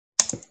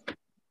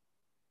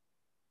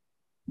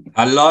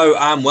Hello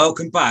and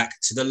welcome back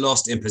to the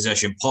Lost in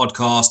Possession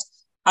podcast.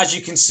 As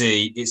you can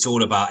see, it's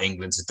all about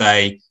England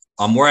today.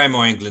 I'm wearing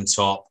my England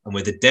top, and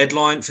with the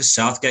deadline for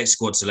Southgate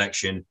squad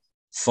selection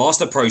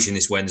fast approaching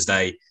this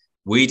Wednesday,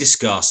 we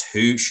discuss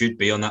who should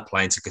be on that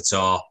plane to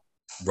Qatar.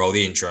 Roll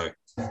the intro.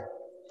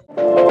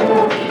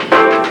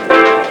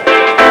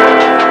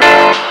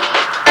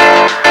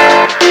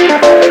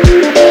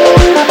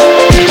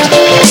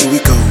 Here we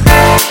go.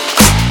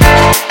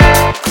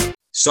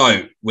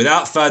 So,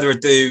 without further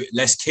ado,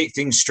 let's kick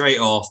things straight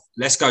off.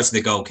 Let's go to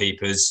the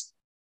goalkeepers.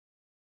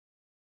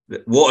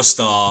 What a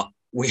start.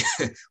 We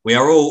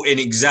are all in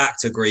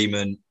exact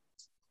agreement.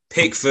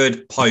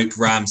 Pickford, Pope,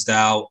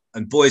 Ramsdale.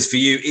 And boys, for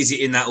you, is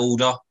it in that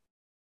order?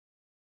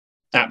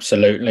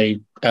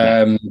 Absolutely.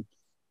 I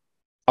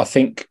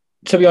think,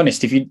 to be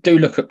honest, if you do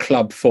look at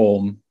club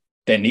form,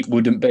 then it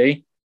wouldn't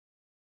be.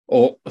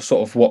 Or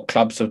sort of what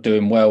clubs are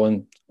doing well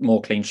and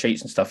more clean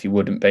sheets and stuff, you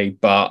wouldn't be.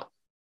 But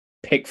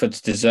Pickford's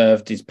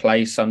deserved his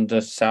place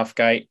under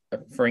Southgate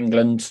for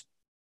England.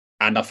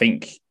 And I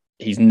think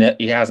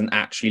he hasn't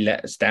actually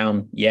let us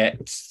down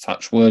yet,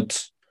 touch wood.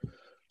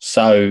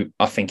 So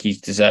I think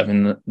he's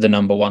deserving the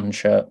number one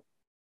shirt.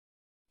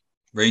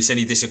 Reece,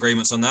 any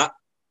disagreements on that?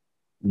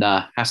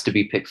 Nah, has to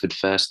be Pickford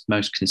first,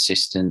 most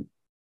consistent.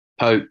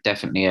 Pope,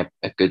 definitely a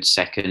good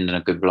second and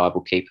a good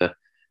reliable keeper.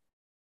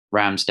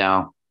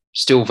 Ramsdale,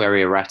 still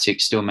very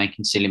erratic, still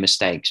making silly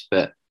mistakes.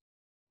 But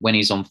when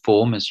he's on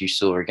form, as you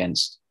saw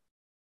against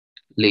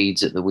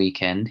Leeds at the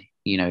weekend,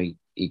 he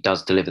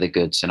does deliver the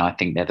goods, and I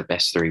think they're the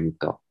best three we've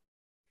got.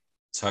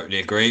 Totally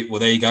agree. Well,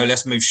 there you go.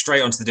 Let's move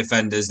straight on to the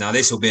defenders. Now,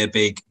 this will be a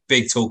big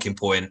talking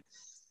point.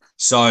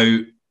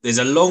 So there's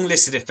a long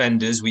list of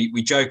defenders.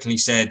 We jokingly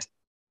said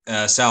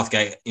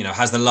Southgate,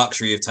 has the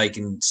luxury of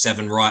taking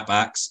 7 right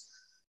backs.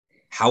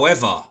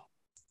 However,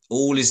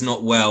 all is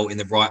not well in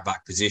the right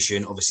back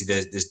position. Obviously,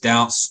 there's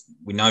doubts.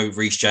 We know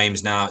Reece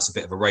James now. It's a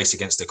bit of a race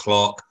against the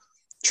clock.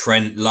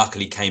 Trent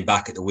luckily came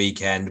back at the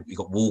weekend. We've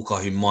got Walker,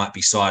 who might be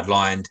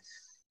sidelined.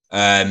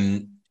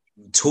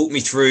 Talk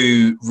me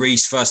through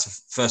Reece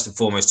first and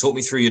foremost. Talk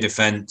me through your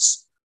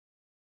defence.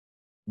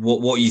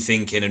 What are you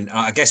thinking? And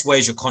I guess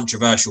where's your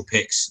controversial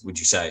picks, would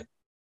you say?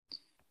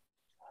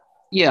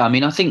 Yeah,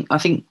 I think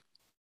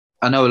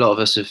I know a lot of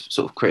us have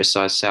sort of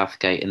criticised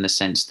Southgate in the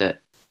sense that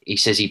he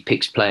says he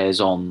picks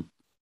players on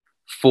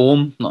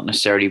form, not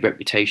necessarily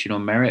reputation or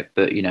merit,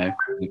 but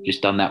we've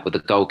just done that with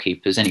the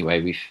goalkeepers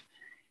anyway. We've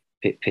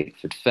picked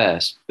Pickford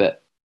first,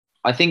 but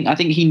I think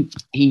he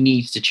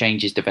needs to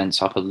change his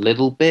defence up a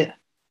little bit.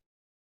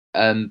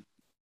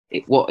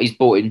 What he's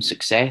brought in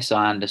success,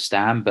 I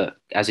understand, but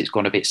as it's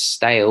gone a bit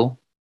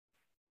stale,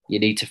 you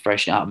need to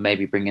freshen it up and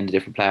maybe bring in a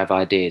different player of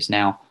ideas.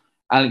 Now,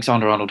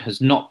 Alexander-Arnold has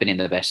not been in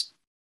the best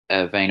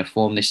vein of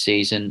form this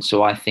season,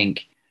 so I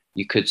think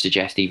you could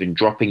suggest even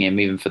dropping him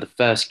even for the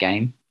first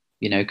game,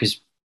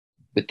 because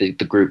with the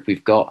group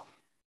we've got,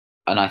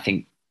 and I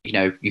think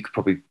you could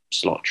probably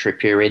slot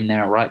Trippier in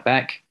there at right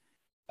back.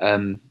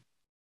 I'm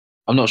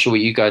not sure what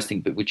you guys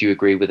think, but would you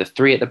agree with a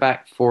 3 at the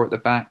back, 4 at the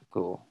back,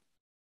 or?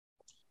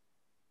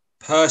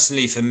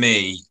 Personally, for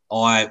me,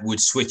 I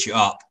would switch it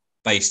up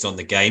based on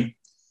the game.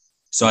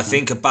 So I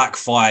think a back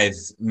 5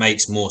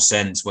 makes more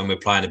sense when we're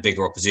playing a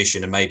bigger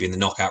opposition and maybe in the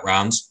knockout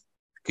rounds,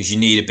 because you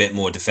need a bit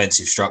more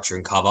defensive structure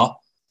and cover.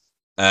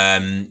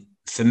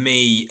 For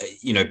me,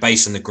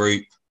 based on the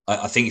group,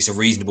 I think it's a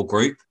reasonable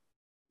group.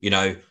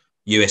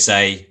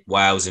 USA,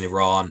 Wales and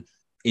Iran.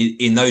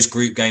 In those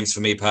group games,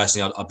 for me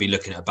personally, I'd be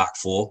looking at a back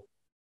 4.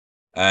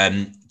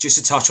 Just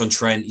to touch on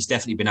Trent, he's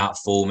definitely been out of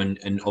form,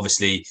 and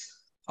obviously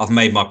I've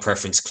made my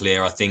preference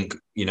clear. I think,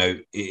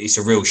 it's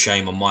a real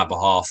shame on my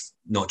behalf,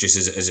 not just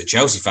as a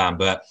Chelsea fan,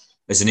 but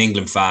as an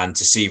England fan,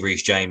 to see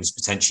Reece James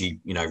potentially,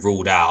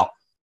 ruled out.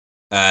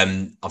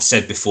 I've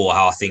said before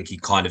how I think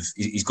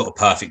he's got a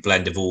perfect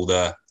blend of all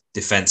the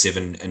defensive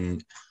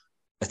and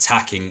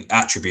attacking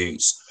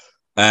attributes.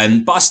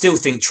 But I still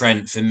think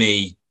Trent, for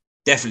me,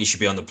 definitely should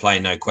be on the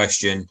plane, no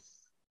question.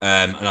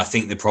 And I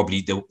think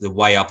the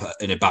way up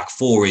in a back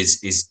 4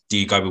 is do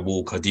you go with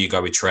Walker? Do you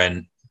go with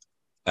Trent?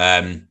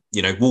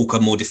 Walker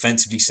more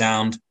defensively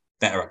sound,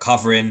 better at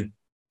covering.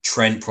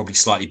 Trent probably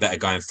slightly better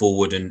going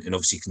forward and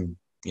obviously can,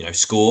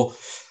 score.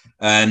 So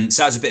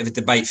that's a bit of a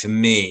debate for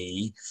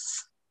me.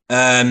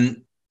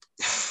 Trippier,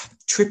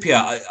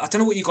 I don't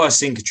know what you guys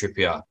think of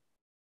Trippier.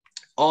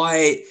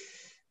 I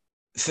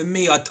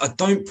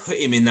don't put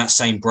him in that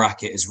same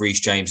bracket as Reece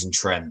James and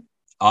Trent.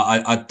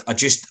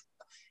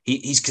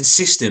 He's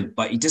consistent,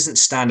 but he doesn't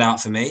stand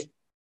out for me.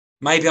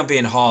 Maybe I'm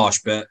being harsh,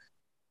 but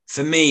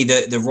for me,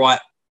 the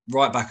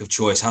right back of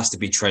choice has to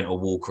be Trent or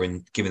Walker,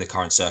 given the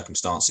current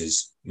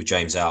circumstances with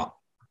James out.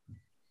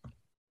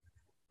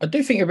 I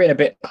do think you're being a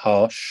bit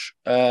harsh.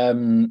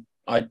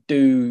 I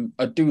do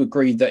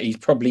agree that he's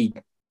probably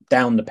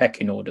down the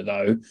pecking order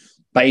though,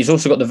 but he's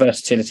also got the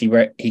versatility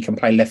where he can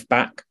play left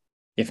back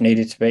if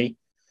needed to be.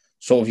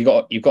 Sort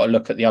of you've got to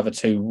look at the other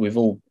two we've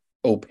all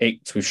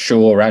picked with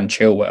Shaw and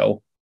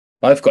Chilwell.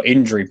 Both got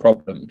injury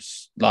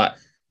problems. Like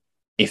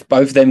if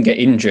both of them get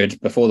injured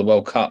before the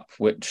World Cup,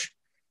 which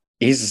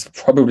is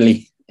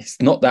probably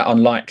it's not that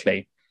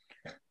unlikely.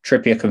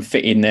 Trippier can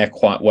fit in there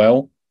quite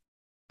well.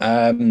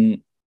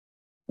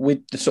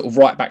 With the sort of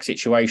right back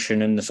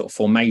situation and the sort of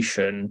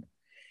formation,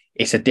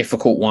 it's a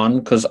difficult one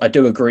because I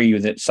do agree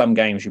with that some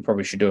games you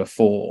probably should do a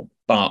 4,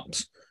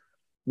 but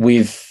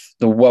with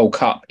the World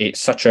Cup,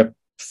 it's such a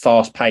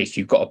fast pace,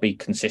 you've got to be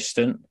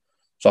consistent.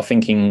 So I'm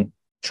thinking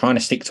trying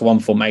to stick to one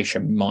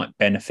formation might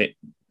benefit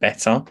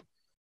better.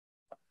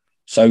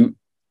 So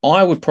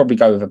I would probably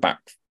go with a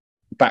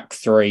back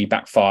 3,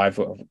 back 5,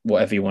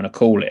 whatever you want to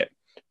call it,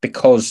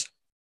 because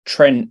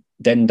Trent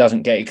then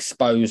doesn't get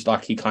exposed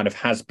like he kind of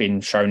has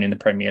been shown in the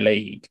Premier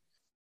League.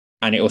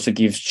 And it also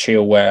gives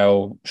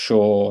Chilwell,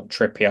 Shaw,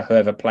 Trippier,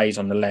 whoever plays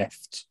on the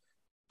left,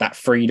 that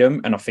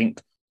freedom. And I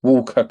think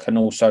Walker can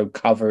also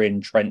cover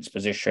in Trent's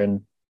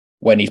position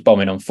when he's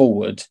bombing on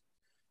forward.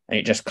 And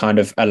it just kind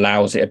of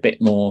allows it a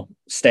bit more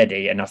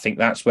steady. And I think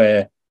that's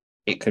where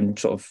it can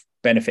sort of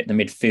benefit the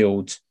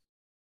midfield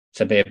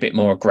to be a bit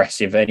more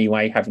aggressive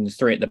anyway, having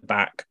 3 at the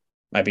back,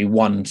 maybe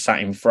 1 sat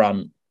in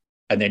front,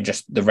 and then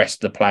just the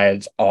rest of the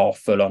players are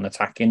full on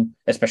attacking,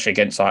 especially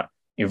against like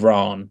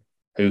Iran,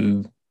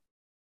 who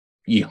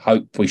you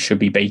hope we should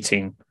be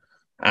beating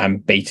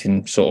and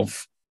beating sort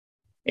of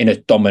in a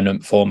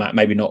dominant format,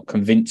 maybe not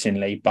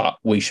convincingly, but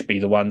we should be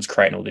the ones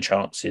creating all the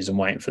chances and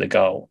waiting for the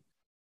goal.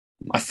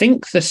 I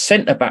think the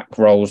centre-back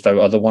roles, though,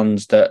 are the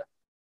ones that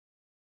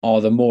are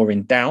the more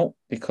in doubt,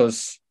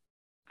 because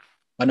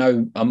I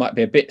know I might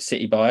be a bit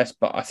City biased,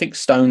 but I think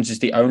Stones is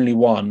the only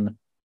one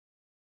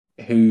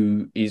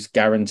who is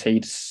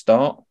guaranteed to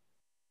start.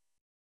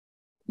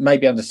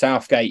 Maybe under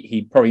Southgate,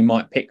 he probably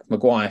might pick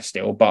Maguire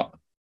still, but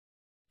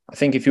I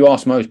think if you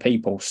ask most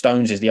people,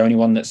 Stones is the only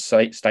one that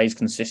stays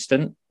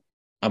consistent.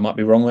 I might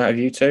be wrong out of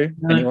you two.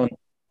 No. Anyone?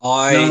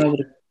 I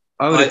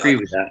would agree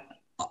with that.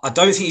 I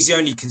don't think he's the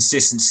only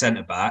consistent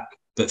centre-back,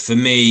 but for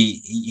me,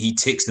 he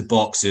ticks the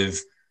box of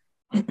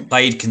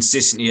played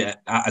consistently at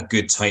a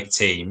good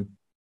team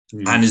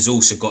and has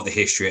also got the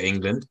history at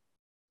England.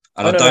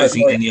 And I don't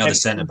think any other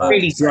centre-back...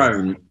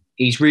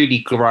 He's really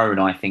grown,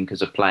 I think,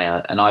 as a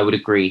player. And I would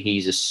agree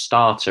he's a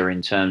starter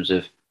in terms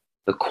of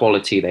the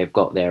quality they've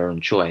got there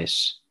on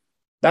choice.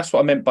 That's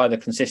what I meant by the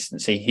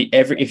consistency.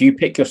 If you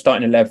pick your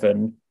starting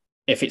 11,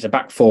 if it's a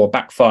back 4,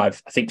 back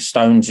 5, I think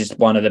Stones is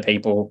one of the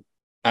people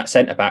at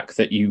centre-back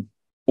that you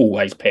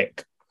always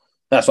pick.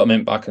 That's what I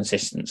meant by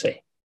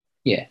consistency.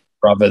 Yeah.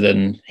 Rather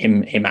than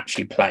him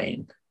actually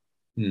playing.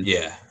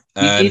 Yeah.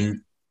 I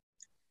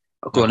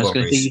was going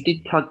to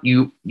say,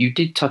 you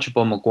did touch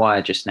upon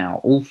Maguire just now.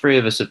 All 3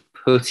 of us have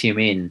put him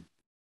in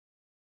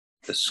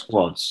the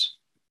squads.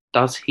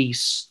 Does he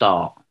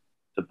start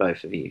for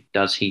both of you?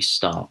 Does he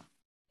start?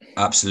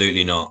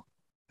 Absolutely not.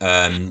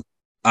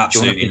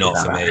 Absolutely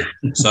not for me.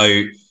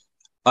 So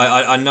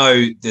I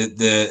know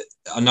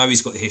I know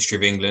he's got the history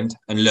of England,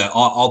 and look,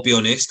 I'll be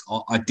honest.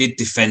 I did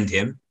defend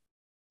him,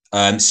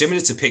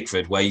 similar to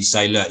Pickford, where you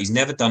say, look, he's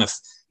never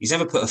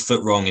put a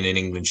foot wrong in an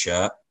England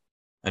shirt,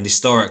 and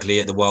historically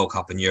at the World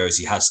Cup and Euros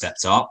he has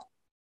stepped up.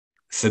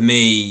 For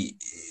me,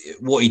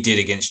 what he did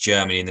against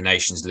Germany in the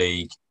Nations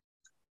League,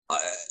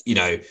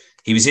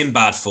 he was in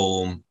bad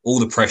form. All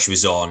the pressure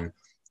was on.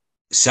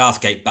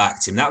 Southgate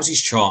backed him. That was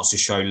his chance to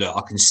show, look,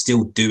 I can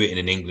still do it in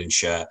an England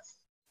shirt,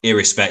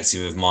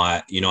 irrespective of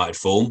my United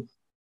form.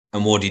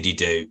 And what did he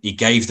do? He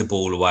gave the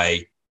ball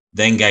away,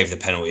 then gave the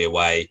penalty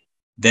away,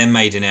 then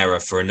made an error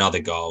for another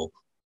goal.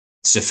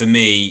 So for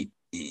me,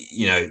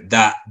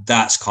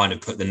 that's kind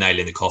of put the nail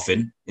in the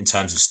coffin in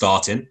terms of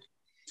starting.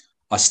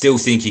 I still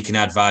think he can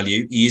add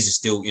value. He is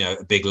still,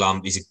 a big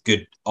lump. He's a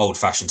good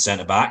old-fashioned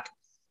centre-back.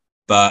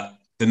 But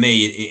for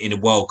me, in a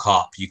World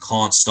Cup, you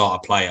can't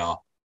start a player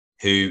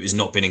who has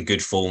not been in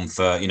good form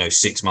for,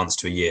 6 months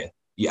to a year.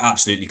 You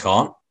absolutely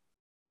can't.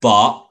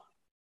 But,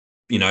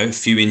 a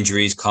few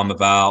injuries come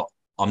about.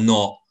 I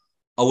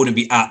wouldn't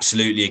be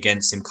absolutely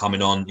against him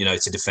coming on,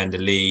 to defend a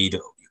lead,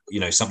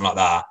 something like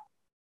that.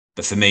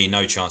 But for me,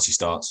 no chance he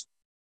starts.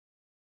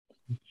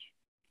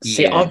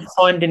 See, I'm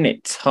finding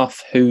it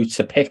tough who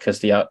to pick as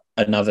the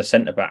another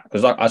centre-back.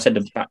 Because like I said,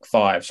 the back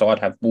 5, so I'd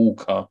have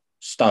Walker,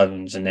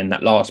 Stones, and then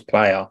that last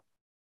player.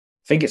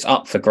 I think it's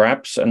up for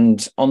grabs.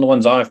 And on the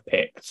ones I've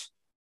picked,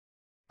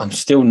 I'm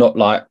still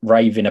not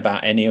raving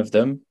about any of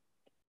them,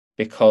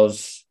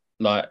 because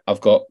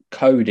I've got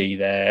Cody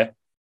there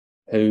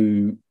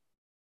who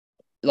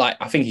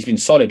I think he's been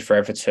solid for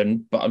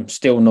Everton, but I'm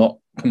still not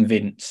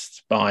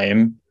convinced by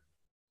him.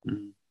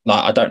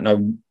 I don't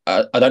know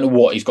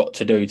what he's got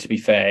to do, to be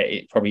fair.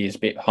 It probably is a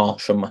bit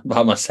harsh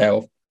by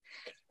myself.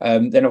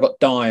 Then I've got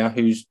Dyer,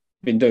 who's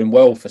been doing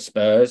well for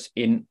Spurs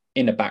in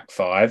a back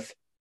 5.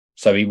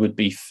 So he would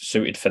be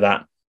suited for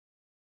that.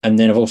 And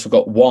then I've also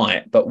got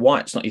White, but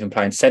White's not even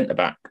playing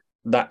centre-back.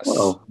 That's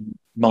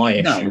my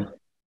issue.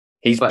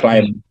 He's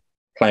playing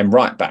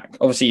right back.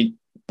 Obviously,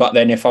 but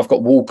then if I've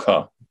got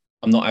Walker,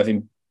 I'm not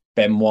having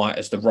Ben White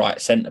as the right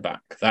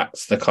centre-back.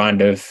 That's the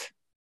kind of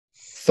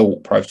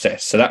thought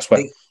process. So that's where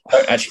I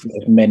don't actually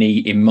think there's many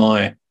in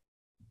my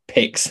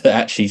picks that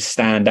actually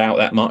stand out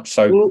that much.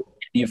 So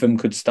any of them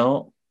could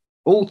start.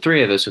 all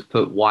three of us have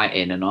put White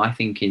in, and I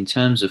think in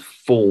terms of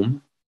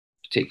form,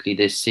 particularly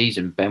this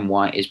season, Ben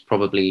White is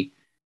probably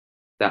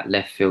that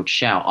left field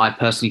shout. I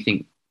personally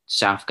think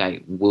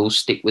Southgate will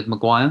stick with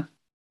Maguire,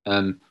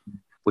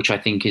 which I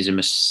think is a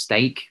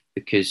mistake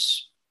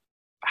because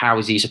how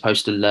is he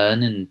supposed to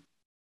learn and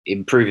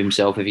improve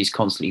himself if he's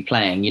constantly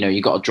playing?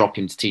 You've got to drop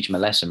him to teach him a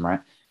lesson,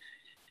 right?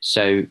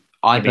 So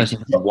I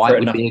personally think White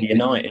would be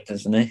United,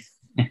 doesn't he?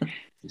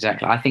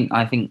 Exactly. I think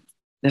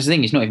that's the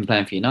thing. He's not even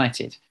playing for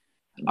United.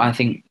 I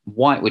think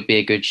White would be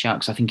a good shout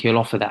because I think he'll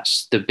offer that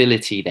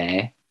stability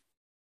there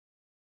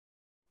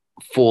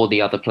for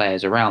the other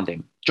players around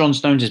him. John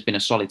Stones has been a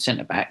solid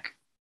centre back,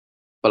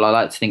 but I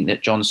like to think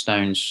that John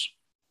Stones,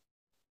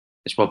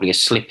 there's probably a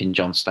slip in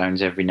John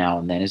Stones every now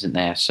and then, isn't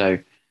there? So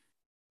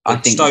I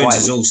think Stones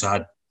has also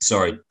had.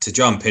 Sorry to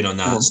jump in on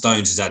that.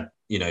 Stones has had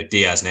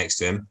Diaz next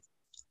to him.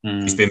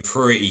 He's been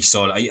pretty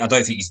solid. I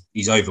don't think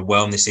he's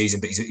overwhelmed this season,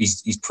 but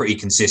he's pretty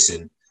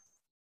consistent.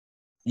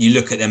 You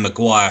look at then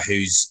Maguire,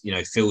 who's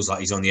feels like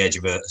he's on the edge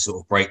of a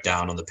sort of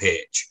breakdown on the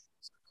pitch.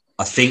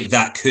 I think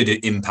that could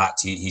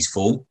impact his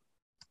form.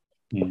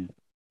 Mm.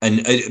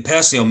 And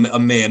personally,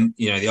 on me, and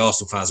the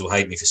Arsenal fans will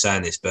hate me for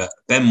saying this, but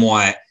Ben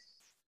White,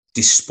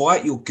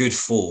 despite your good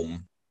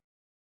form,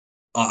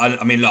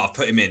 I mean, look, I've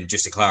put him in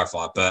just to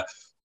clarify, but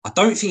I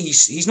don't think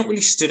he's not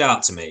really stood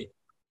out to me.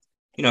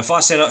 If I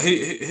said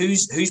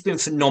who's been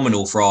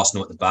phenomenal for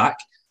Arsenal at the back,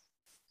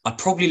 I'd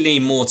probably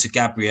lean more to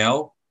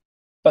Gabriel.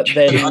 But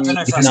then I don't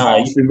know if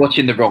that's you've been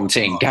watching the wrong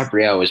team.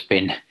 Gabriel has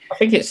been. I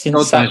think it's in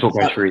God knows what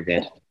goes through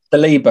there.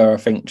 Saliba, I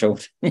think,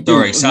 George.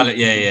 Sorry, Salah.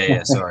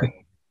 Yeah.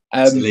 Sorry.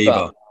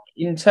 Saliba.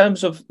 In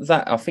terms of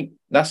that, I think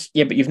that's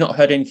but you've not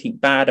heard anything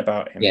bad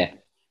about him. Yeah.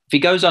 If he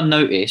goes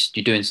unnoticed,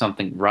 you're doing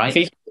something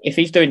right. If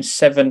he's doing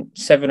seven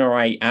or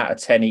 8 out of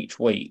 10 each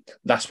week,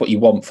 that's what you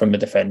want from a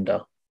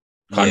defender.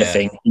 Kind of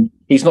thing.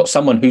 He's not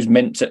someone who's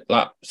meant to,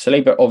 like,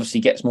 Saliba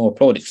obviously gets more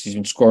applauded because he's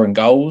been scoring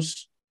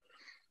goals.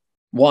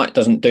 White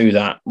doesn't do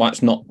that.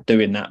 White's not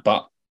doing that,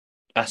 but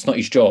that's not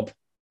his job,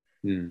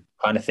 kind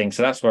of thing.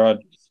 So that's where I'd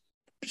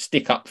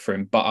stick up for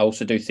him. But I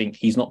also do think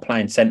he's not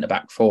playing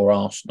centre-back for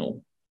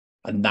Arsenal,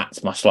 and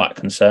that's my slight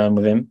concern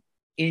with him.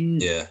 In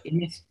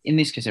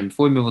this case,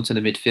 before we move on to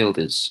the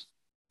midfielders,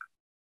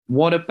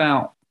 what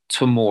about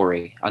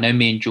Tomori? I know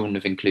me and Jordan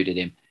have included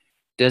him.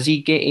 Does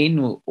he get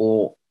in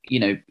or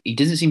he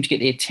doesn't seem to get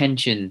the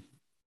attention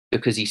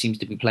because he seems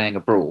to be playing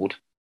abroad,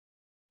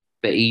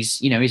 but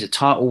he's a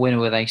title winner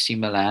with AC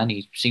Milan.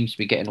 He seems to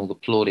be getting all the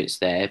plaudits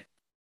there.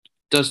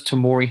 Does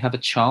Tomori have a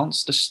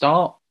chance to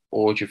start,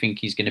 or do you think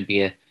he's going to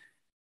be a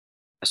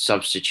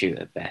substitute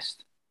at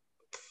best?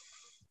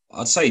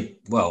 I'd say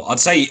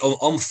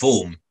on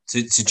form,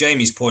 to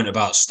Jamie's point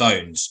about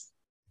Stones,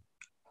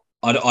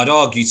 I'd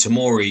argue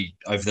Tomori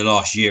over the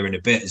last year and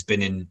a bit has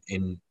been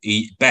in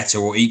better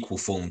or equal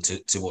form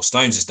to what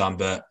Stones has done,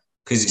 but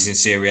because it's in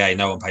Serie A,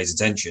 no one pays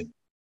attention.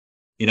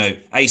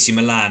 AC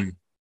Milan,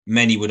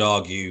 many would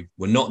argue,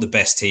 were not the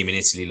best team in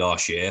Italy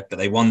last year, but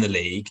they won the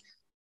league,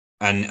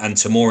 and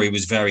Tomori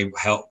was very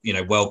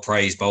well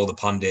praised by all the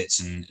pundits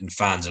and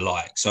fans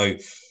alike. So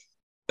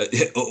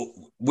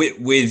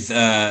with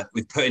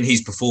putting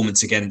his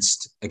performance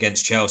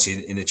against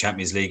Chelsea in the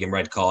Champions League and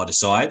red card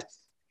aside,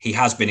 he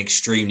has been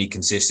extremely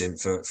consistent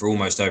for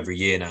almost over a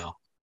year now.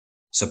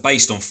 So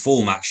based on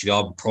form, actually,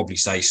 I would probably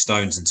say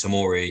Stones and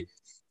Tomori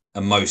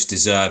are most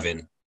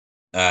deserving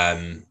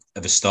of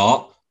a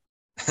start.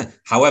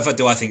 However,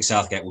 do I think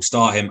Southgate will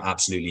start him?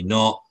 Absolutely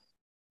not.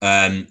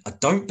 I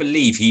don't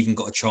believe he even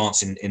got a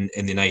chance in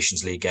the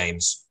Nations League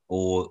games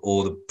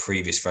or the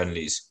previous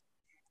friendlies.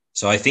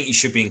 So I think he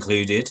should be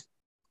included.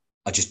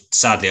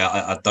 Sadly,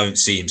 I don't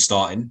see him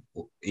starting.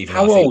 Even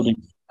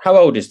How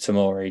old is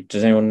Tomori?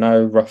 Does anyone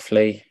know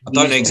roughly? I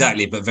don't know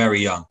exactly, but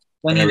very young.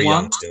 21, very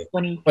young still.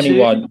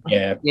 21,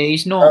 yeah. Yeah,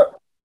 he's not.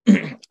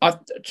 To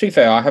be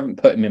fair, I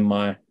haven't put him in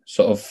my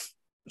sort of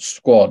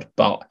squad,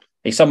 but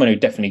he's someone who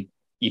definitely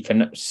you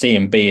can see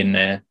him being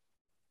there.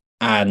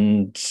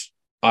 But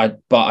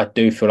I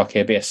do feel like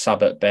he'll be a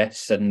sub at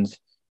best. And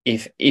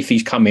if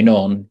he's coming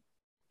on,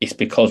 it's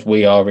because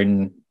we are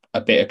in a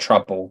bit of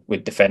trouble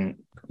with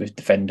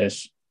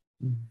defenders.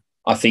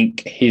 I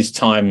think his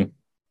time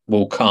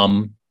will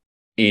come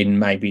in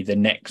maybe the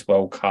next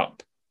World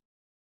Cup.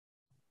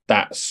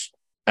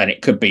 And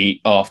it could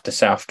be after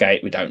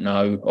Southgate, we don't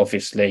know,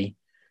 obviously.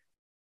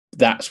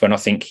 That's when I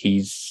think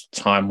his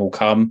time will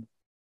come.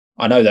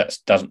 I know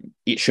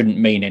it shouldn't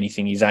mean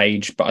anything, his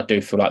age, but I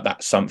do feel like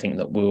that's something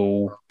that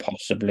will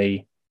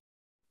possibly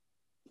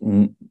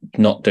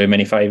not do him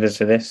any favours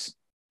for this.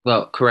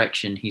 Well,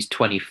 correction, he's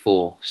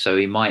 24, so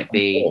he might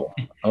be.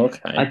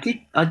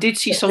 Okay. I did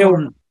see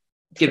someone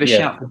give a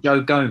shout for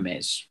Joe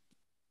Gomez.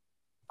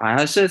 I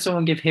heard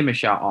someone give him a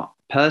shout.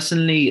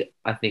 Personally,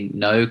 I think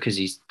no, because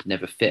he's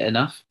never fit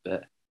enough.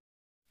 But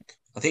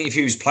I think if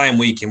he was playing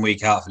week in,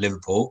 week out for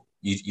Liverpool,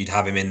 you'd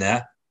have him in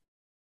there.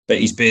 But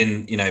he's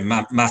been,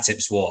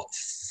 Matip's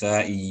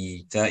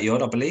 30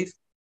 odd, I believe.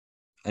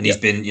 And he's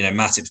been,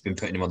 Matip's been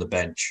putting him on the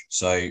bench.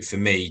 So for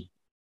me,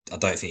 I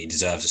don't think he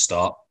deserves a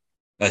start.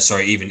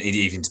 Even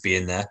to be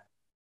in there.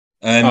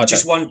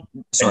 Just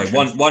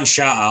one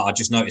shout out. I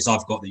just noticed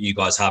I've got that you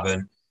guys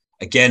haven't.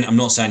 Again, I'm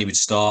not saying he would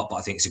start, but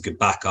I think it's a good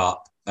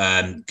backup.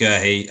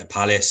 Gurhey at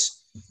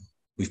Palace.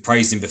 We've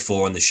praised him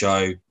before on the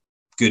show.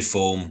 Good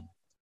form,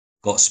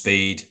 got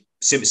speed.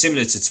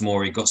 Similar to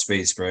Tomori, got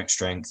speed,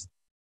 strength.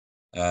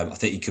 I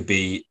think he could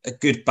be a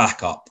good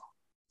backup.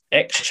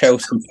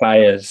 Ex-Chelsea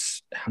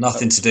players.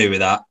 Nothing to do with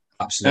that.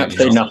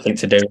 Absolutely nothing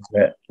to do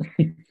with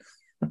it.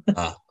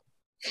 Not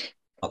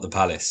the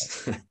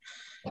Palace.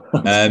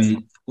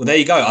 Well, there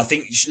you go. I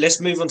think let's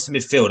move on to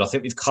midfield. I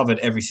think we've covered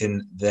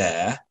everything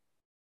there.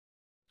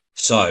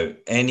 So,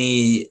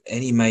 any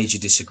major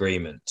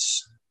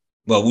disagreements?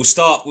 Well, we'll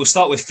start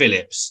with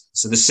Phillips.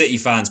 So the City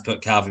fans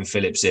put Calvin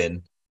Phillips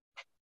in.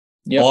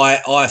 Yep.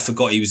 I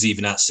forgot he was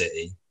even at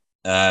City.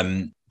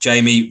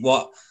 Jamie,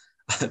 what?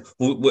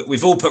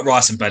 We've all put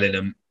Rice and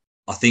Bellingham.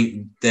 I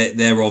think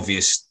they're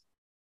obvious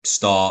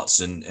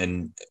starts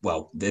and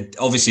they're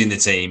obviously in the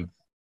team.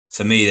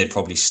 For me, they'd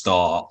probably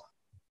start.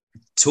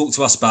 Talk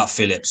to us about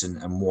Phillips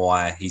and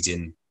why he's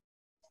in.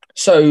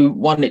 So,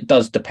 one, it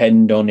does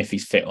depend on if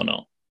he's fit or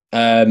not.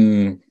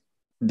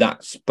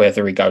 That's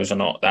whether he goes or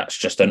not. That's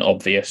just an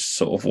obvious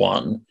sort of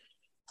one.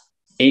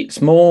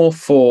 It's more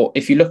for,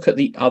 if you look at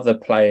the other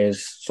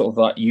players, sort of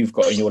like you've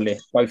got in your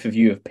list, both of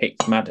you have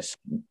picked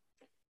Maddison.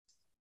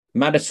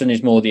 Maddison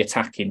is more the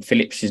attacking.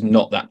 Phillips is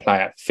not that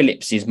player.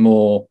 Phillips is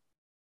more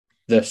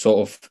the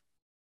sort of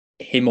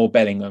him or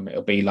Bellingham.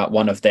 It'll be like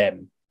one of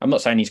them. I'm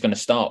not saying he's going to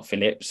start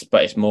Phillips,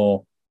 but it's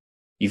more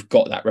you've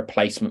got that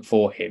replacement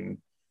for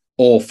him,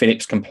 or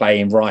Phillips can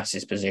play in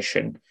Rice's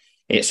position.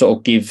 It sort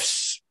of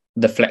gives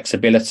the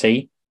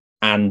flexibility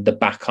and the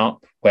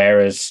backup,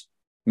 whereas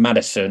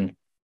Maddison,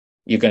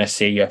 you're going to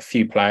see a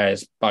few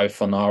players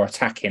both on our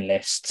attacking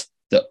list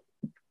that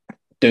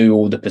do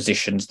all the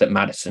positions that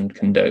Maddison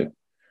can do.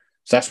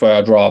 So that's where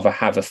I'd rather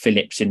have a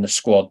Phillips in the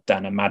squad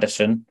than a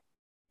Maddison.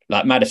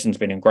 Like, Maddison's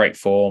been in great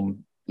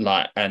form,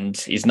 and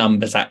his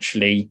numbers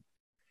actually,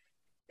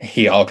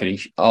 he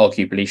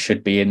arguably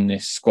should be in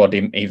this squad.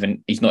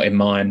 Even he's not in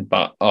mine,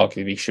 but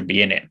arguably should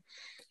be in it.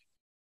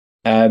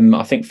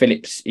 I think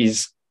Phillips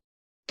is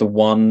the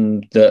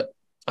one that,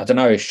 I don't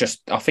know,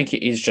 I think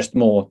it is just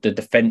more the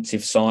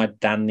defensive side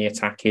than the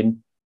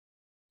attacking.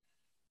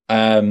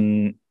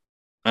 And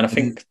I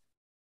think,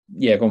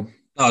 go on.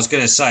 I was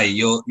going to say,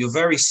 you're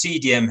very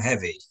CDM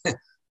heavy.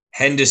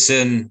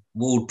 Henderson,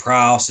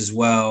 Ward-Prowse as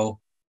well.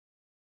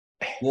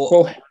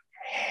 Well,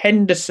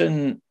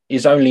 Henderson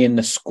is only in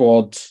the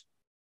squad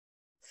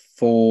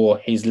for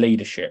his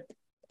leadership.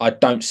 I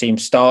don't see him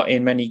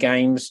starting many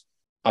games.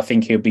 I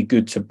think he'll be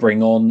good to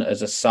bring on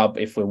as a sub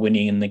if we're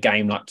winning in the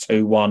game like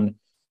 2-1,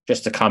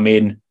 just to come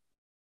in,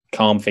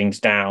 calm things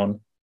down.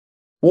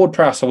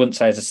 Ward-Prowse, I wouldn't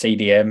say is a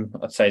CDM.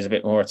 I'd say he's a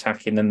bit more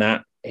attacking than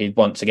that. He'd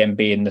once again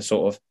be in the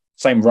sort of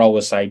same role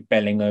as, say,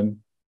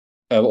 Bellingham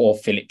or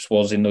Phillips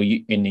was in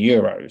the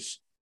Euros.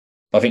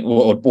 I think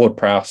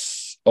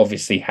Ward-Prowse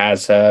obviously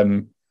has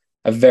a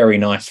very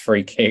nice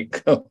free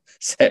kick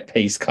set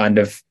piece kind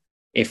of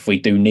if we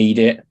do need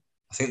it.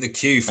 I think the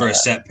queue for a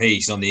set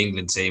piece on the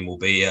England team will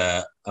be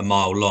a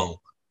mile long.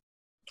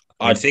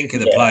 I think of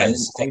the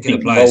players. Think of the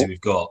players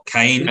we've got.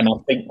 Kane. And I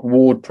think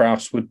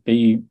Ward-Prowse would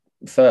be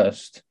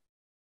first.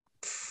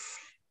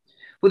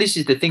 Well, this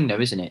is the thing, though,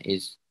 isn't it?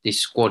 Is this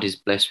squad is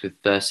blessed with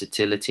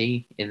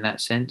versatility in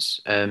that sense.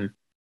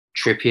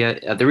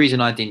 Trippier. The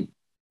reason I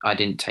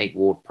didn't take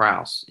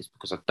Ward-Prowse is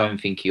because I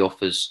don't think he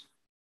offers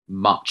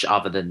much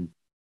other than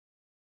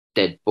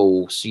dead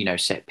balls,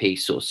 set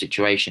piece sort of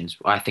situations.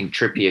 I think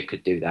Trippier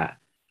could do that.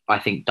 I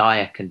think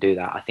Dyer can do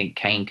that. I think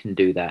Kane can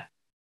do that.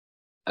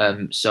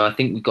 So I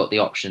think we've got the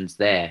options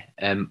there.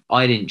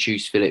 I didn't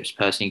choose Phillips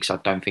personally because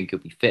I don't think he'll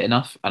be fit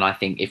enough. And I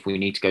think if we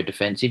need to go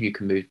defensive, you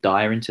can move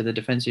Dyer into the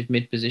defensive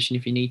mid position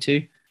if you need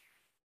to.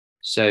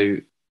 So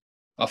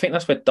I think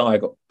that's where Dyer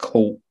got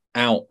caught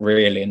out,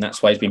 really, and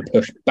that's why he's been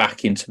pushed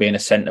back into being a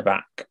centre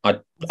back.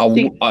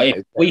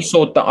 If we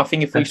saw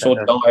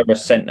Dyer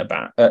as centre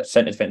back,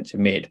 centre defensive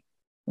mid,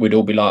 we'd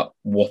all be like,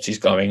 "What is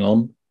going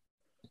on?"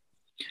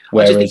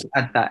 Whereas, I just think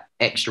add that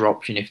extra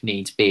option if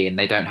needs be, and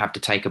they don't have to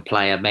take a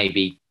player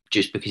maybe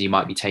just because he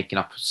might be taking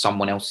up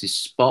someone else's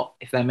spot,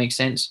 if that makes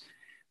sense.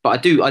 But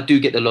I do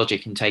get the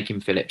logic in taking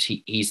Phillips.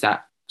 He's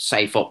that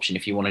safe option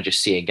if you want to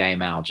just see a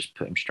game out, just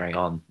put him straight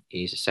on.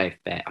 He's a safe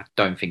bet. I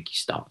don't think he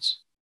starts.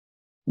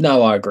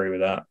 No, I agree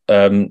with that.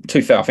 To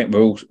be fair, I think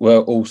we're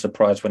all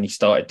surprised when he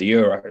started the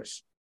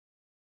Euros.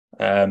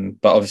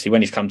 But obviously,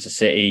 when he's come to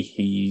City,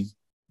 he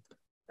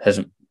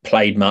hasn't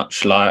played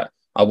much. Like,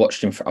 I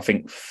watched him for, I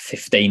think,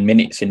 15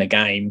 minutes in a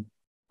game,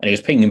 and he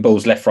was pinging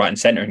balls left, right, and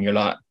centre, and you're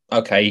like,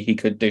 okay, he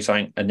could do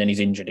something, and then he's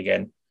injured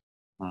again.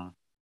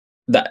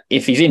 That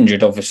if he's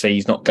injured, obviously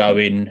he's not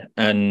going,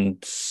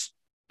 and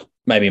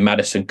maybe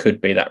Maddison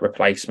could be that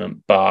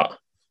replacement, but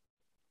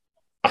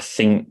I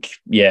think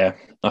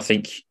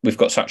we've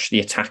got such the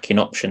attacking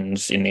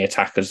options in the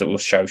attackers that we'll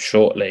show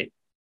shortly.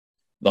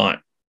 I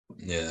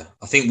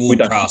think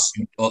Ward-Prowse,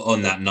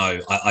 on that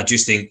note, I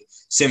just think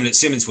similar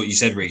to what you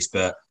said, Reece,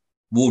 but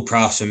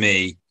Ward-Prowse for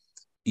me,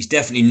 he's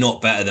definitely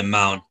not better than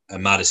Mount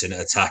and Maddison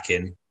at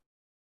attacking,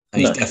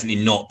 and he's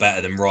definitely not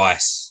better than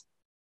Rice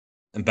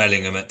and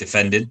Bellingham at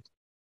defending.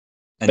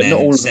 And but then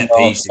not all of them set are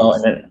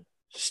pieces.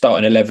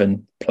 starting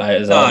 11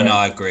 players. No, are they?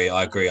 I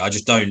agree. I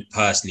just don't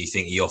personally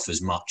think he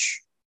offers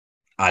much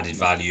added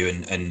value.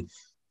 And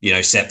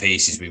set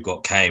pieces. We've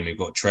got Kane, we've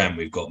got Trent,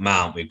 we've got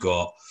Mount, we've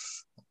got.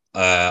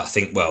 I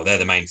think they're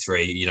the main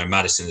three.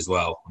 Maddison as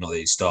well. Not that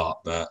he'd start,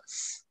 but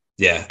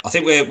yeah, I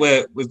think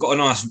we've got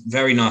a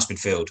very nice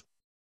midfield.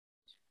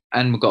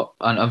 And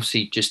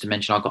obviously, just to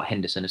mention, I've got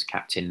Henderson as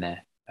captain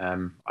there.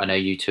 I know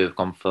you two have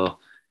gone for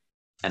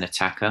an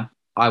attacker.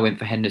 I went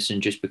for Henderson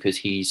just because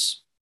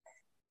he's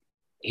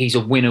a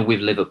winner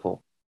with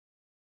Liverpool.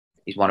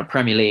 He's won a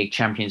Premier League,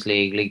 Champions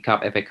League, League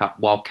Cup, FA Cup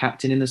while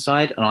captaining the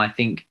side. And I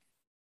think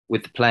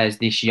with the players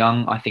this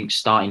young, I think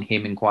starting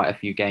him in quite a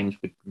few games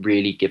would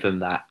really give them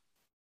that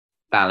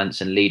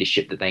balance and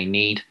leadership that they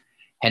need.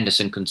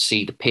 Henderson can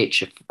see the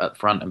pitch up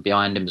front and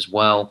behind him as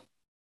well,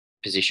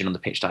 position on the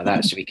pitch like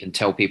that, so he can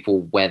tell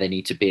people where they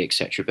need to be,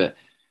 etc. But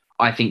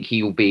I think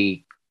he will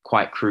be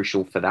quite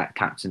crucial for that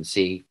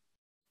captaincy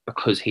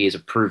because he is a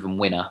proven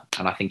winner,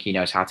 and I think he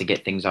knows how to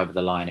get things over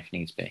the line if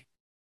needs be.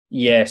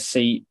 Yeah,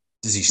 see.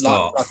 Does he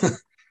start?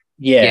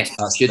 Yes,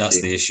 that's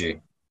the issue.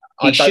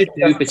 He should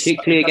do,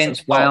 particularly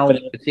against Wales.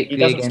 He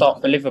doesn't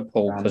start for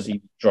Liverpool because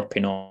he's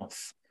dropping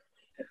off.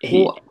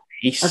 He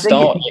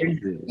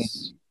started.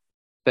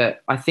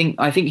 But I think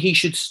he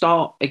should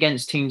start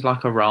against teams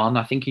like Iran.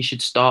 I think he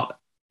should start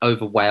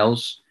over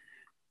Wales.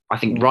 I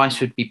think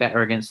Rice would be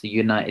better against the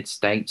United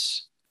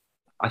States.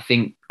 I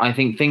think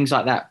things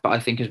like that. But I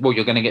think as well,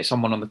 you're going to get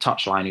someone on the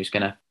touchline who's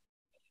going to.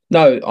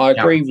 No, I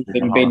agree with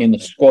him being in the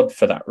squad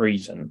for that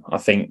reason. I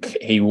think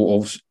he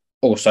will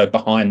also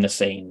behind the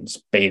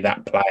scenes be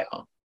that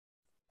player.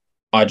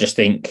 I just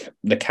think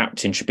the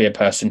captain should be a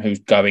person who's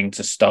going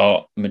to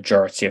start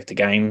majority of the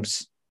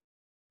games.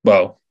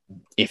 Well,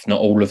 if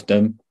not all of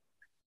them.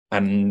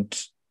 And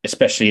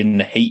especially in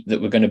the heat that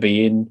we're going to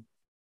be in,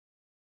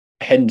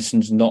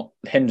 Henderson's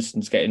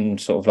getting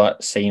sort of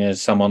like seen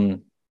as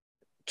someone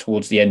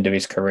towards the end of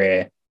his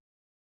career.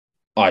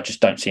 I just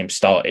don't see him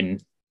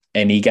starting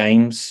any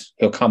games.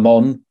 He'll come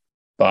on,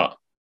 but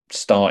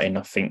starting,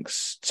 I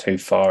think's too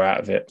far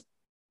out of it.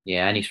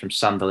 Yeah, and he's from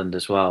Sunderland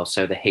as well,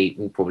 so the heat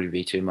will probably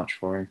be too much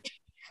for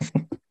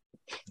him.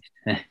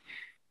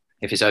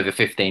 If it's over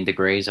 15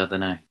 degrees, I don't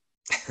know.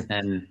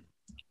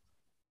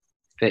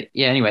 But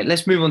yeah, anyway,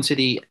 let's move on to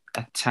the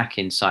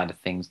attacking side of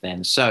things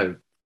then. So,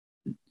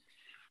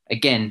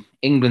 again,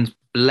 England's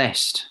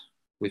blessed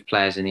with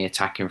players in the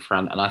attacking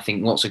front, and I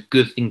think what's a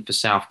good thing for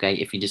Southgate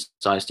if he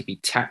decides to be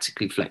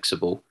tactically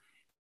flexible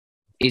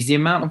is the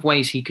amount of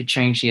ways he could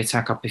change the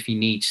attack up if he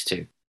needs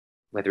to.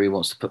 Whether he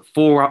wants to put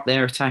 4 up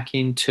there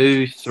attacking,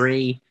 2,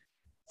 3.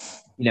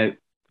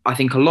 I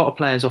think a lot of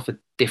players offer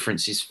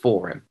differences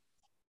for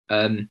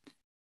him.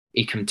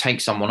 He can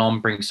take someone on,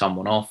 bring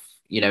someone off,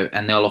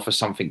 and they'll offer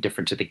something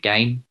different to the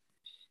game.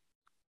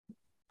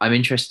 I'm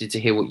interested to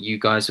hear what you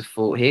guys have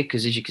thought here,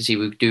 because as you can see,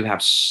 we do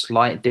have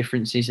slight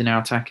differences in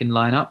our attacking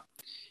lineup.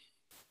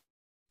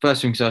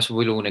 First things first,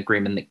 we're all in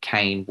agreement that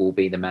Kane will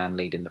be the man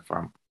leading the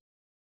front.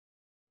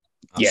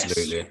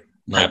 Absolutely. Yes,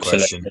 no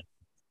question.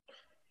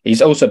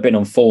 He's also been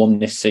on form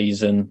this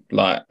season.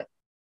 Like,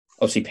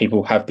 obviously,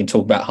 people have been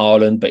talking about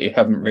Haaland, but you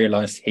haven't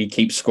realised he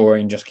keeps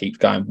scoring, just keeps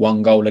going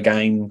 1 goal a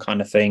game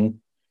kind of thing.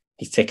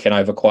 He's ticking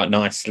over quite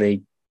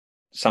nicely.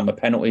 Some are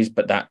penalties,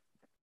 but that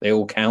they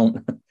all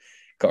count.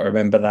 Got to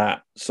remember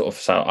that sort of.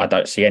 So I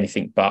don't see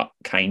anything but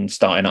Kane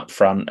starting up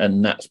front,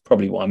 and that's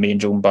probably why me and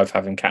Jordan both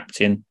have him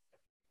captain.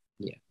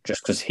 Yeah,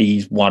 just because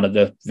he's one of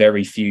the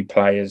very few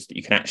players that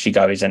you can actually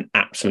go as an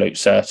absolute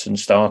certain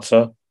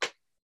starter.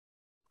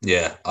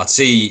 Yeah, I'd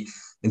see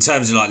in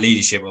terms of like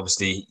leadership.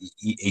 Obviously,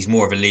 he's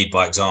more of a lead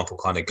by example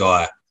kind of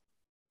guy.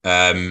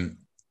 I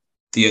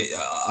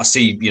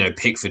see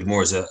Pickford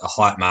more as a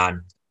hype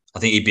man. I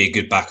think he'd be a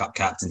good backup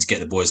captain to get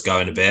the boys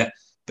going a bit.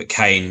 But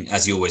Kane,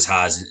 as he always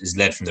has, is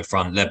led from the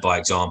front, led by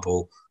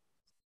example.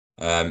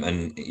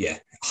 And yeah,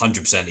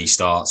 100% he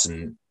starts,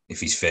 and if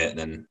he's fit,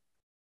 then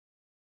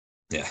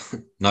yeah,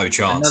 no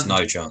chance.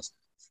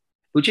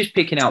 We're just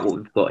picking out what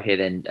we've got here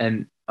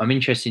then. I'm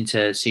interested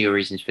to see your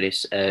reasons for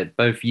this.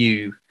 Both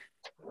you,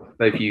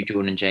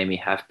 Jordan and Jamie,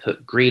 have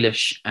put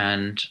Grealish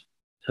and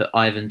put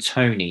Ivan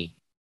Toney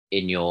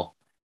in your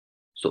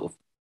sort of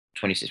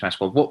 26-man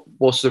squad.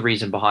 What's the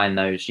reason behind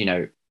those?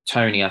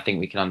 Toney, I think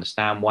we can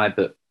understand why,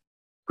 but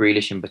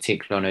Grealish in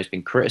particular, I know, has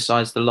been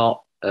criticised a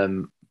lot.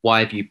 Why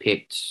have you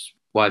picked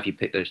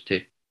those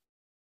two?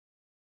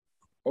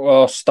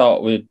 Well, I'll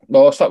start with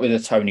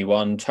the Toney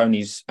one.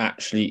 Toney's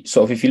actually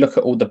sort of, if you look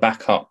at all the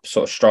backup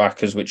sort of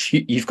strikers, which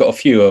you've got a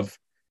few of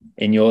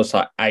in yours,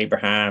 like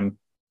Abraham,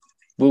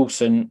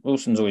 Wilson.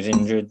 Wilson's always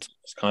injured.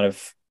 It's kind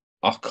of,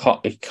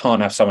 you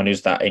can't have someone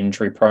who's that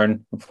injury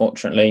prone,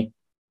 unfortunately.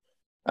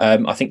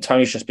 I think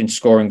Toney's just been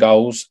scoring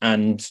goals,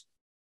 and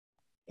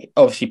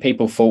obviously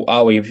people thought,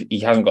 he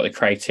hasn't got the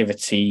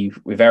creativity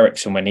with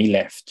Eriksen when he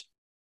left,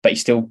 but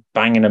he's still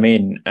banging them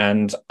in.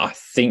 And I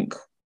think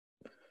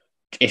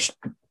it's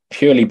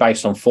purely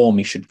based on form,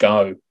 he should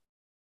go.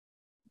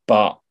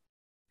 But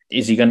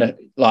is he going to,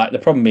 like, the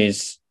problem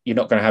is you're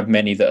not going to have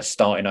many that are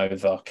starting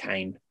over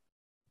Kane.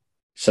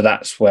 So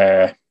that's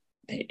where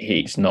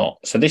he's not.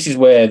 So this is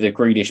where the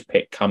Grealish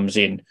pick comes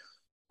in.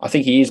 I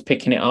think he is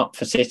picking it up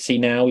for City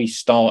now. He's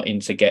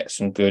starting to get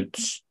some good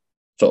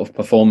sort of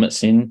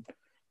performance in,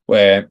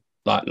 where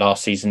like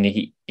last season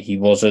he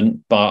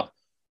wasn't. But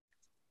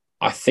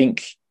I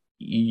think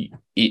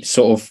it's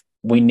sort of,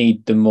 we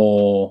need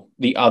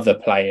the other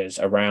players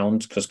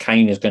around, because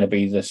Kane is going to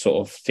be the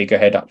sort of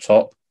figurehead up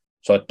top.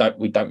 So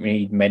we don't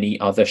need many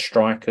other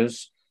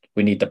strikers.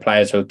 We need the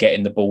players who are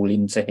getting the ball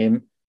into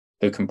him,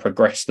 who can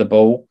progress the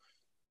ball.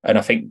 And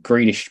I think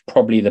Grealish is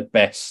probably the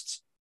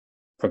best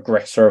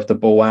progressor of the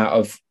ball out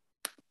of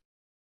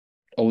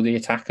all the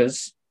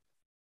attackers.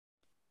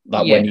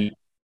 Like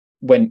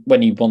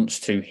when he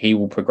wants to, he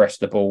will progress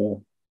the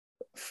ball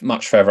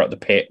much further up the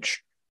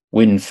pitch,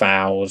 win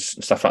fouls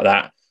and stuff like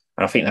that.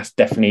 And I think that's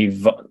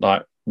definitely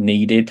like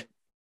needed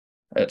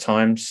at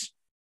times.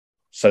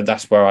 So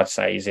that's where I'd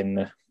say he's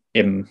in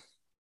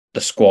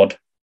the squad.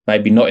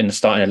 Maybe not in the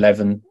starting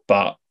 11,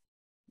 but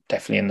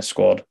definitely in the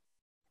squad.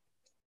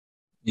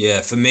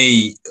 Yeah, for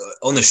me,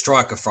 on the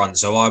striker front,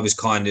 so I was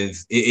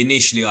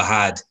initially I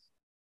had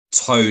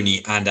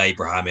Toney and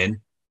Abraham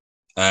in,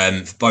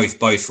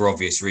 both for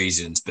obvious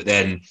reasons. But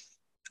then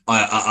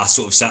I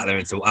sort of sat there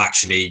and thought,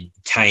 actually,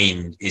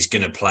 Kane is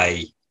going to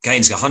play.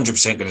 Kane's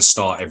 100% going to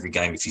start every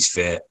game if he's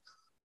fit.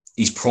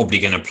 He's probably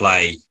going to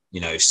play,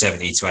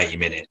 70 to 80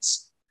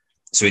 minutes.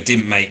 So it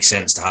didn't make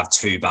sense to have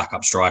two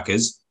backup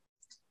strikers.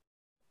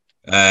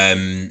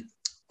 And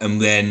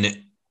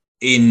then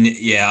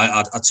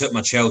I took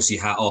my Chelsea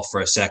hat off for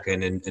a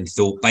second and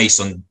thought,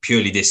 based on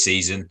purely this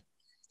season,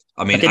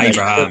 I mean,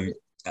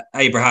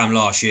 Abraham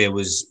last year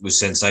was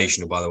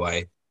sensational, by the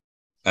way.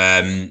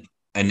 And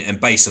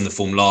based on the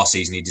form last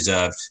season, he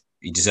deserved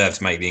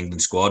to make the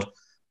England squad.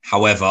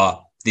 However,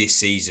 this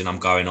season I'm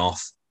going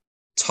off.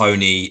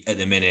 Toney at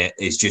the minute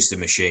is just a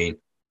machine.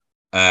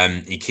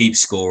 He keeps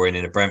scoring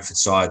in a Brentford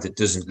side that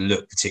doesn't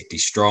look particularly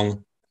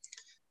strong.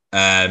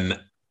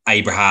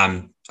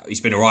 Abraham,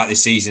 he's been all right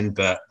this season,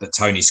 but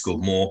Toney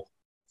scored more.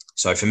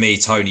 So for me,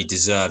 Toney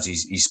deserves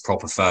his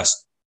proper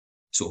first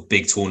sort of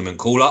big tournament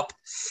call-up.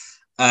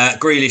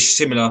 Grealish,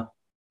 similar.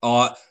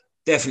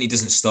 Definitely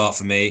doesn't start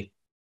for me.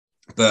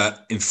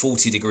 But in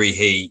 40-degree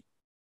heat,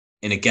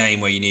 in a game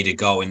where you need a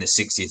goal in the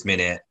 60th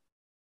minute,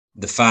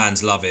 the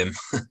fans love him.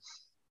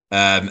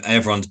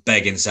 Everyone's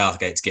begging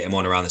Southgate to get him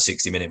on around the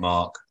 60-minute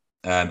mark.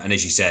 And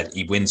as you said,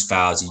 he wins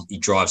fouls, he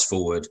drives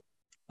forward.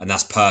 And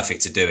that's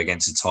perfect to do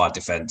against a tired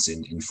defence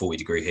in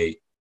 40-degree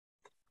heat.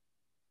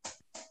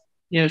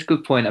 Yeah, it's a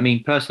good point. I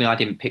mean, personally, I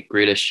didn't pick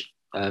Grealish.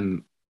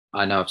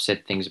 I know I've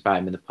said things about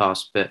him in the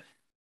past, but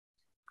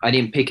I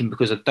didn't pick him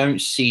because I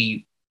don't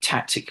see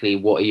tactically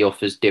what he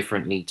offers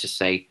differently to,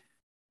 say,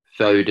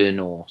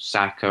 Foden or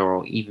Saka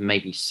or even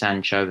maybe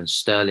Sancho and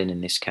Sterling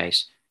in this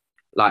case.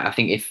 Like, I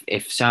think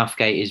if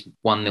Southgate is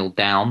 1-0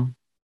 down,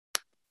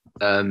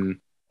 and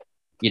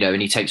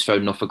he takes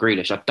Foden off for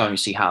Grealish, I don't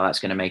see how that's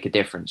going to make a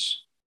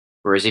difference.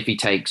 Whereas if he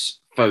takes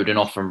Foden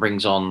off and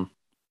brings on,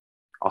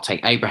 I'll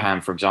take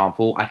Abraham, for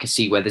example, I can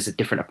see where there's a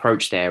different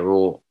approach there,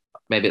 or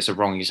maybe it's a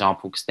wrong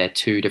example because they're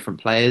two different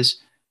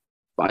players.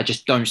 But I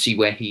just don't see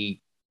where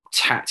he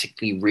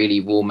tactically really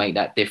will make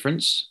that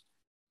difference.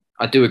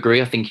 I do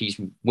agree. I think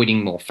he's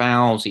winning more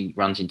fouls. He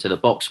runs into the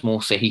box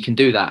more, so he can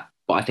do that.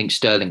 But I think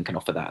Sterling can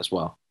offer that as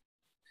well.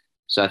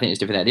 So I think it's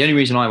different there. The only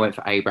reason I went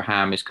for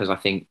Abraham is because I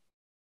think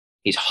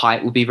his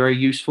height will be very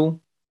useful.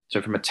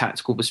 So from a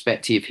tactical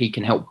perspective, he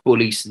can help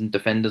bully some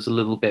defenders a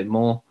little bit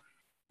more.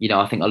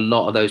 I think a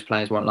lot of those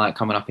players won't like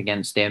coming up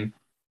against him.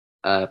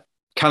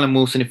 Callum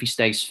Wilson, if he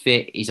stays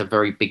fit, he's a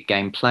very big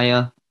game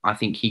player. I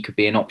think he could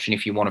be an option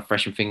if you want to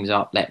freshen things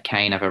up, let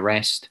Kane have a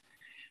rest.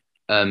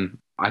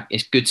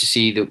 It's good to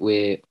see that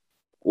we're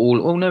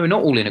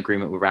not all in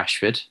agreement with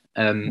Rashford.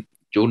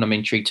 Jordan, I'm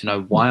intrigued to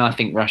know why I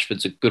think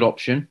Rashford's a good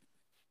option.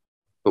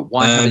 But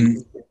why haven't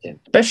you picked him?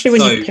 Especially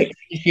when you pick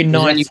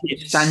United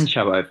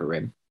Sancho over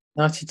him.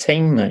 United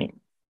teammate.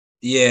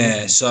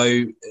 Yeah,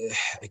 so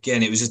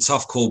again, it was a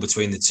tough call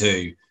between the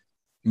two.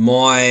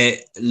 My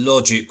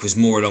logic was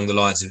more along the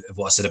lines of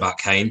what I said about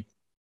Kane.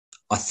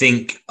 I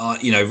think, I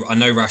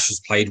know Rashford's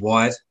played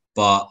wide,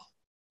 but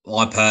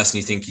I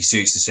personally think he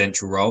suits the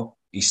central role.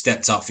 He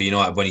stepped up for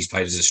United when he's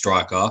played as a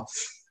striker.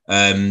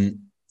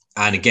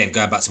 And again,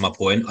 going back to my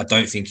point, I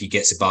don't think he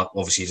gets above,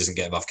 obviously he doesn't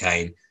get above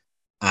Kane.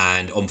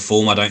 And on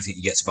form, I don't think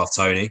he gets above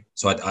Toney.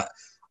 So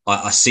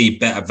I see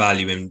better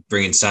value in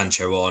bringing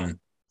Sancho on,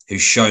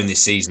 who's shown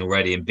this season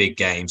already in big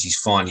games. He's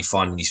finally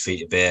finding his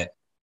feet a bit.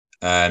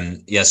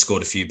 He has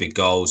scored a few big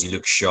goals. He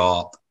looks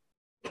sharp.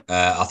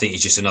 I think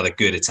he's just another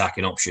good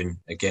attacking option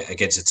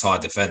against a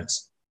tired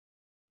defence.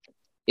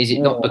 Is it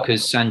not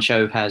because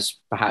Sancho has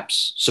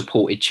perhaps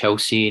supported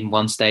Chelsea in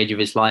one stage of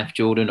his life,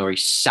 Jordan, or he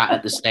sat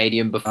at the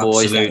stadium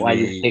before? Absolutely. Is that why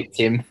you picked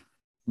him?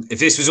 If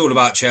this was all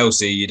about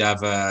Chelsea, you'd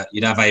have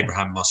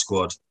Abraham in my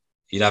squad.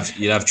 You'd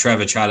have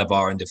Trevor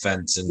Chalobah in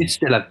defence, and You'd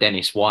still have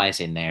Dennis Wise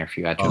in there if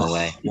you had him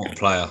away. What a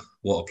player!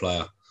 What a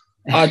player!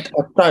 I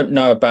don't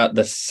know about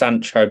the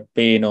Sancho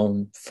being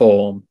on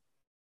form,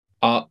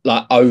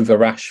 like over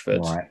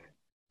Rashford. Right.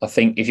 I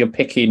think if you're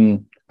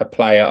picking a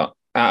player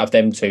out of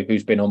them two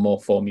who's been on more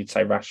form, you'd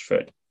say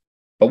Rashford.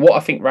 But what I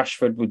think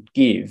Rashford would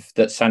give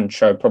that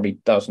Sancho probably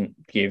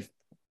doesn't give,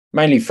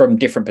 mainly from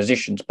different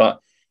positions. But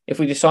if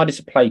we decided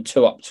to play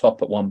two up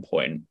top at one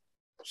point,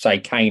 say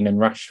Kane and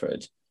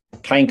Rashford,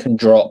 Kane can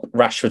drop.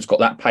 Rashford's got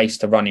that pace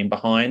to run in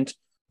behind,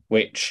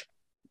 which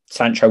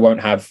Sancho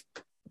won't have.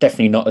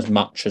 Definitely not as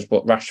much as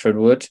what Rashford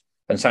would.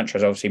 And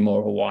Sancho's obviously more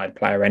of a wide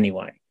player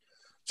anyway.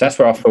 So that's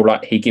where I feel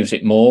like he gives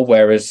it more.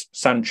 Whereas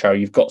Sancho,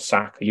 you've got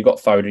Saka, you've got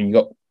Foden, you've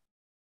got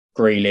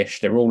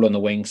Grealish. They're all on the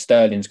wing.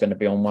 Sterling's going to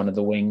be on one of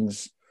the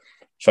wings.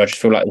 So I just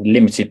feel like a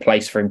limited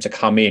place for him to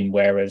come in.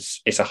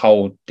 Whereas it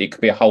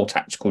could be a whole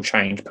tactical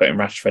change putting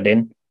Rashford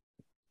in.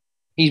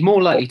 He's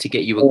more likely to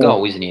get you a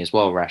goal, isn't he, as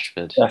well,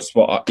 Rashford? That's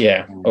what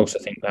I also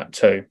think that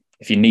too.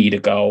 If you need a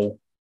goal,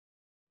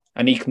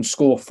 and he can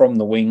score from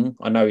the wing.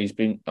 I know,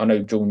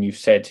 Jordan, you've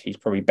said he's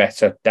probably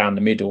better down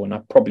the middle, and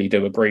I probably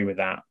do agree with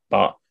that.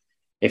 But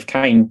if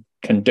Kane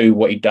can do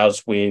what he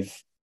does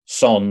with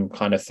Son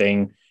kind of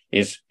thing,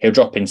 is he'll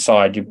drop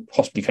inside. You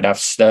possibly could have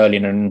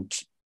Sterling and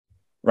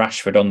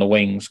Rashford on the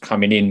wings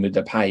coming in with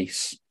the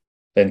pace.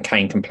 Then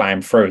Kane can play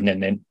him through,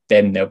 and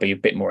then there'll be a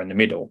bit more in the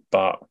middle.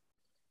 But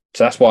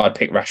so that's why I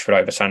picked Rashford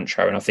over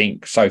Sancho. And I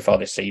think so far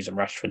this season,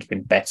 Rashford's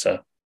been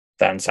better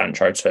than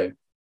Sancho too.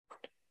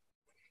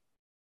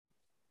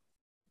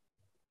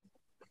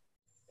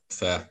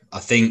 Fair. I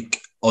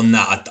think on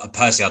that,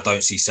 personally, I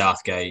don't see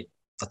Southgate.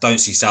 I don't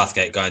see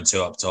Southgate going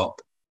two up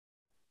top.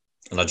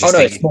 And I just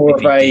think it's more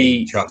of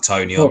a chuck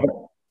Toney on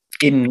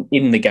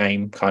in the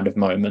game kind of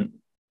moment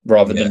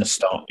rather than a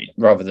starting.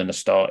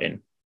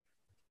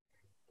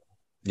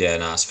 Yeah,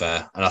 no, that's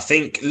fair. And I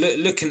think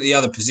looking at the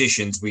other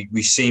positions,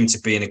 we seem to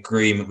be in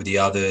agreement with the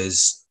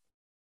others.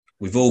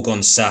 We've all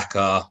gone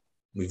Saka.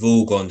 We've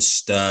all gone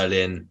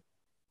Sterling.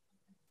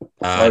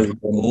 And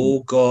we've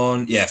all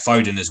gone,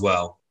 Foden as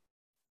well.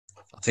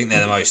 I think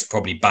they're the most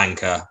probably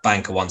banker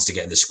ones to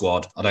get in the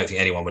squad. I don't think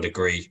anyone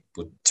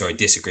would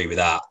disagree with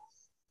that.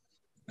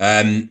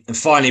 And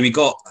finally, we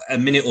got a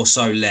minute or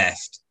so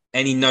left.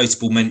 Any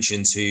notable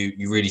mentions who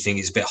you really think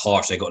is a bit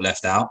harsh they got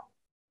left out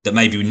that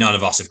maybe none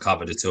of us have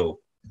covered at all?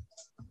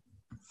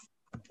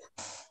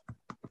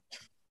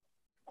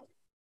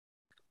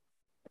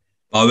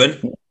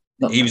 Bowen?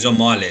 He was on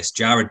my list.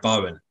 Jared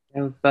Bowen.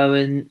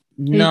 Bowen.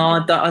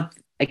 No, I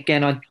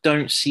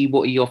don't see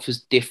what he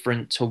offers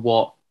different to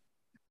what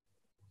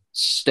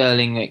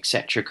Sterling,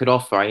 etc., could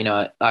offer. You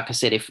know, like I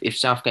said, if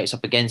Southgate's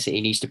up against it, he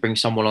needs to bring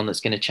someone on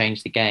that's going to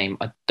change the game.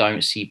 I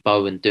don't see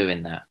Bowen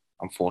doing that,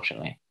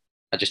 unfortunately.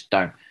 I just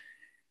don't.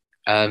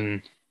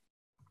 I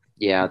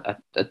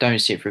don't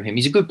see it from him.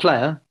 He's a good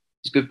player.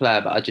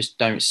 But I just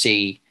don't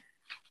see,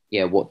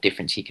 what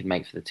difference he could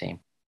make for the team.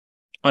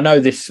 I know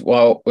this.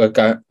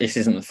 This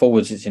isn't the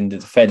forwards; it's in the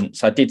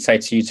defence. I did say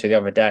to you the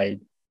other day,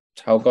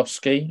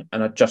 Tarkowski,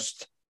 and I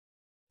just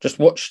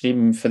watched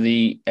him for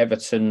the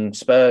Everton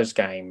Spurs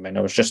game, and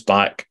I was just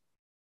like,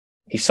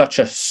 he's such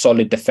a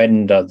solid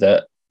defender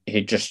that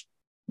he'll just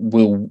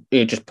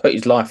put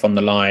his life on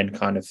the line,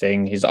 kind of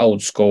thing. He's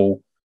old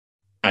school,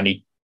 and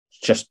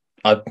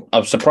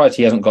I'm surprised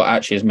he hasn't got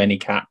actually as many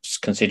caps,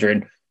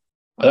 considering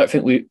I don't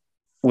think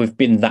we've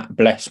been that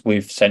blessed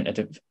with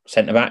centre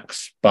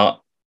backs, but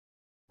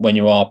when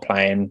you are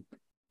playing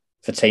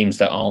for teams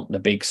that aren't the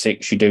big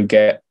six, you do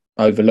get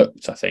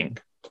overlooked, I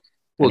think.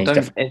 Well,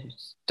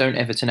 don't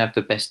Everton have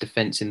the best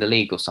defence in the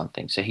league or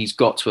something? So he's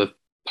got to have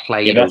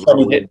played a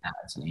role in that,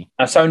 hasn't he?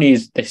 That's only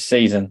this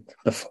season.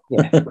 But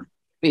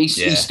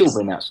he's still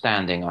been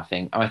outstanding, I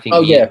think.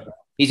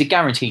 He's a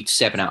guaranteed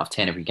 7 out of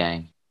 10 every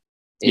game,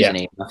 isn't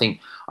he?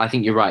 I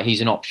think you're right.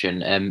 He's an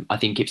option. I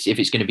think if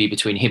it's going to be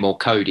between him or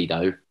Cody,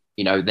 though,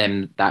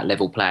 that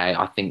level player,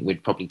 I think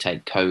we'd probably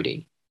take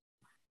Cody.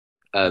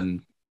 I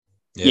think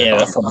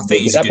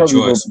he's a good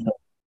choice.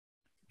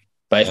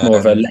 But it's more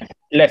of a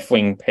left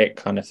wing pick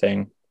kind of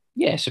thing.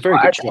 Yeah, it's a very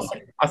good choice.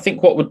 I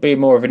think what would be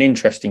more of an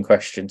interesting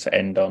question to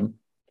end on: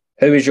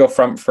 who is your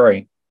front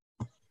three?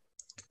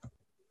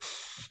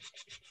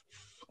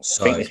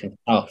 So, I think this is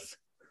tough.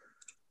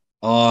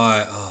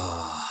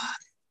 I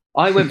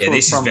went for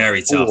this front is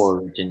very tough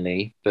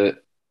originally,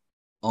 but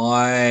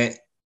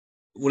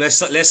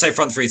let's say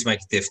front three to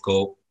make it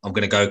difficult. I'm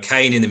going to go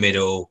Kane in the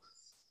middle,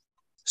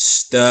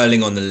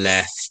 Sterling on the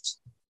left.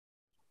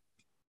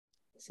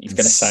 He's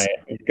going to say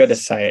it. He's going to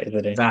say it,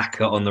 isn't he?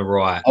 Saka on the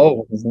right.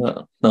 Oh, it's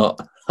not.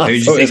 Who do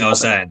you think I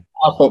was saying?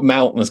 I thought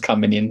Mount was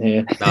coming in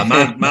here. No,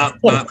 Mount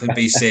can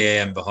be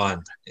CAM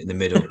behind in the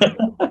middle.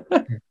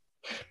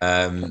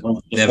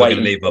 Never going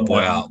to leave my boy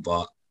out,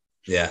 but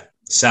yeah,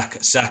 Saka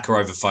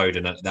over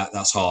Foden.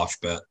 That's harsh,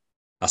 but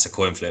that's a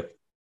coin flip.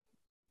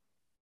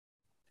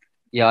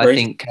 Yeah, I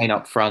think Kane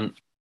up front,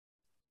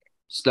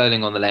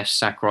 Sterling on the left,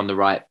 Saka on the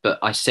right. But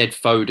I said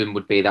Foden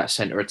would be that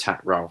centre attack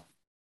role.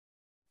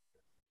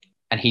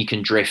 and he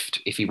can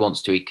drift if he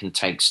wants to. He can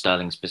take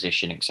Sterling's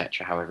position,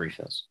 etc. However he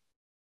feels.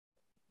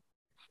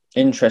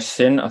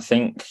 Interesting. I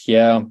think,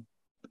 yeah,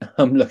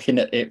 I'm looking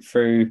at it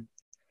through.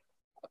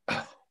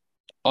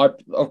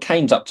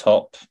 Kane's up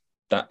top.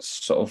 That's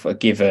sort of a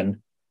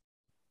given.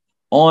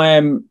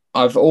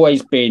 I've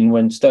always been,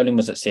 when Sterling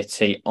was at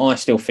City, I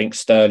still think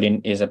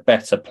Sterling is a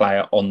better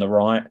player on the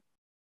right.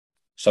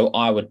 So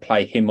I would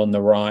play him on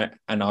the right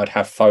and I'd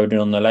have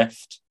Foden on the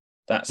left.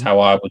 That's how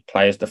I would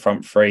play as the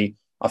front three.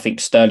 I think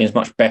Sterling's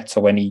much better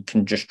when he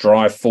can just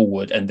drive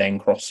forward and then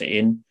cross it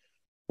in.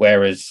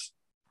 Whereas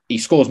he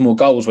scores more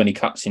goals when he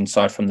cuts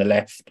inside from the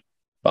left.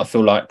 But I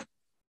feel like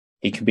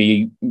he can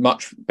be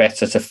much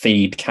better to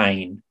feed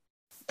Kane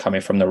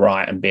coming from the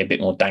right and be a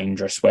bit more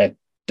dangerous where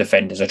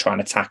defenders are trying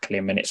to tackle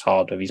him and it's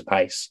hard with his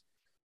pace.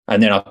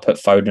 And then I put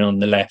Foden on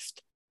the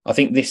left. I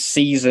think this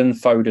season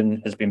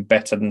Foden has been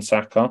better than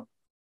Saka,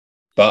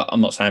 but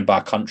I'm not saying by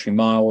a country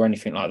mile or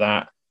anything like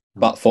that.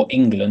 But for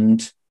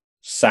England,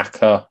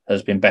 Saka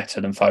has been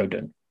better than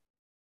Foden.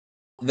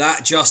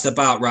 That just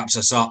about wraps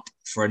us up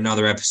for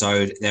another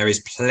episode. There is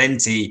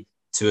plenty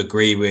to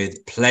agree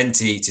with,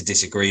 plenty to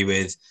disagree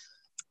with.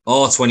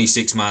 Our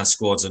 26-man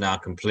squads are now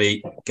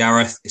complete.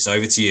 Gareth, it's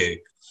over to you.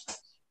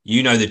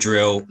 You know the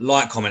drill.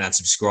 Like, comment, and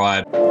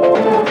subscribe.